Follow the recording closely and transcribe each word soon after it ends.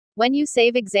When you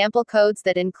save example codes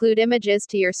that include images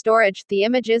to your storage, the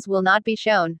images will not be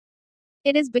shown.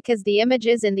 It is because the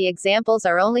images in the examples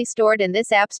are only stored in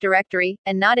this app's directory,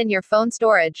 and not in your phone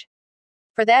storage.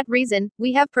 For that reason,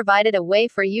 we have provided a way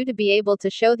for you to be able to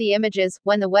show the images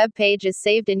when the web page is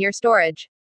saved in your storage.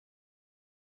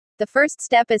 The first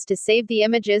step is to save the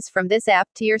images from this app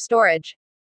to your storage.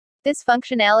 This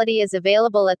functionality is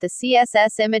available at the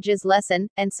CSS Images lesson,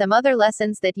 and some other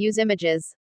lessons that use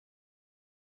images.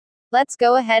 Let's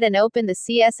go ahead and open the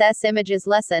CSS Images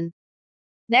lesson.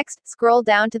 Next, scroll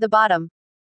down to the bottom.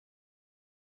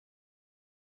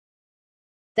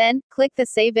 Then, click the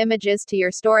Save Images to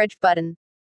your Storage button.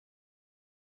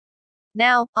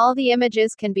 Now, all the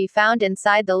images can be found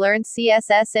inside the Learn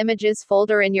CSS Images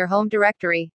folder in your home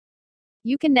directory.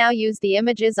 You can now use the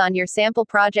images on your sample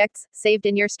projects, saved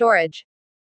in your storage.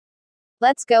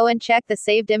 Let's go and check the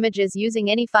saved images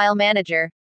using any file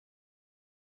manager.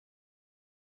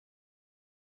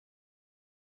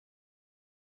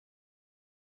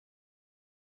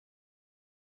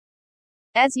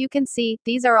 As you can see,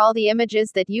 these are all the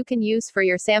images that you can use for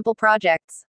your sample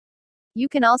projects. You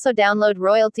can also download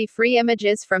royalty-free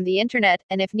images from the internet,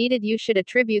 and if needed you should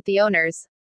attribute the owners.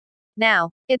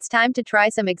 Now, it's time to try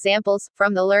some examples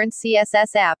from the Learn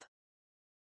CSS app.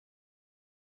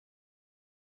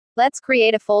 Let's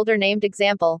create a folder named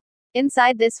Example.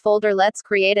 Inside this folder, let's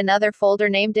create another folder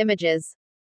named Images.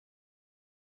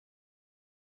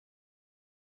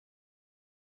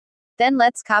 Then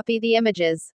let's copy the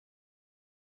images.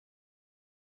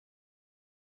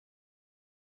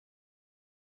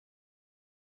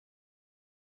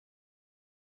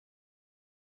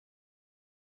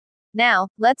 Now,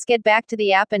 let's get back to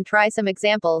the app and try some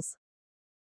examples.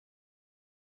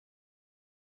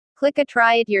 Click a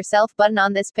Try It Yourself button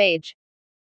on this page.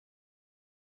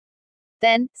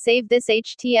 Then, save this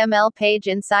HTML page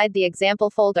inside the example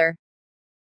folder.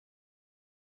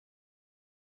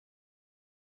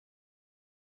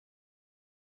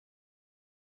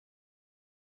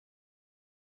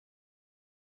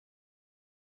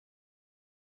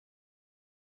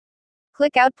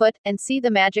 Click Output, and see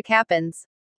the magic happens.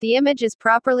 The image is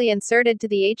properly inserted to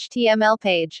the HTML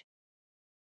page.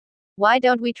 Why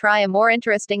don't we try a more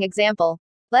interesting example?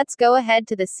 Let's go ahead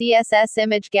to the CSS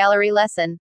Image Gallery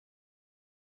lesson.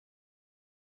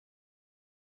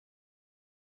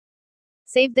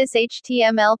 Save this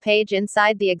HTML page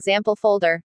inside the example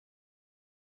folder.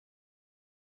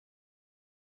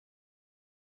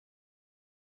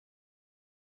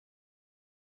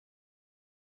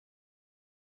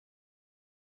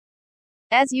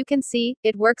 As you can see,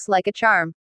 it works like a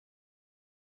charm.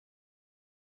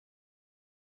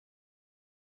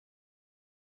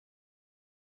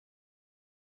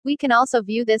 We can also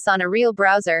view this on a real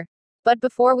browser. But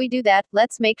before we do that,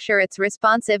 let's make sure it's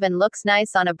responsive and looks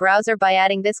nice on a browser by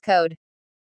adding this code.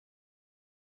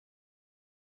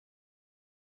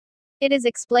 It is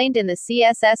explained in the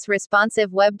CSS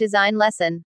Responsive Web Design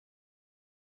lesson.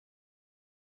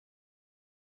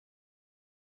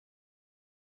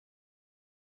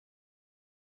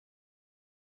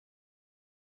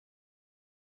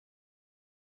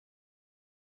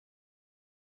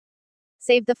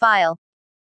 Save the file.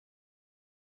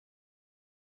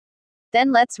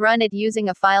 Then let's run it using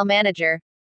a file manager.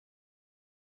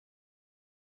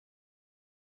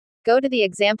 Go to the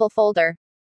example folder.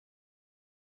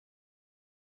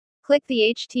 Click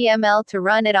the HTML to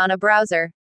run it on a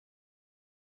browser.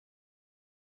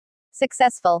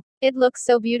 Successful. It looks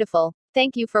so beautiful.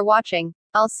 Thank you for watching.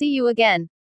 I'll see you again.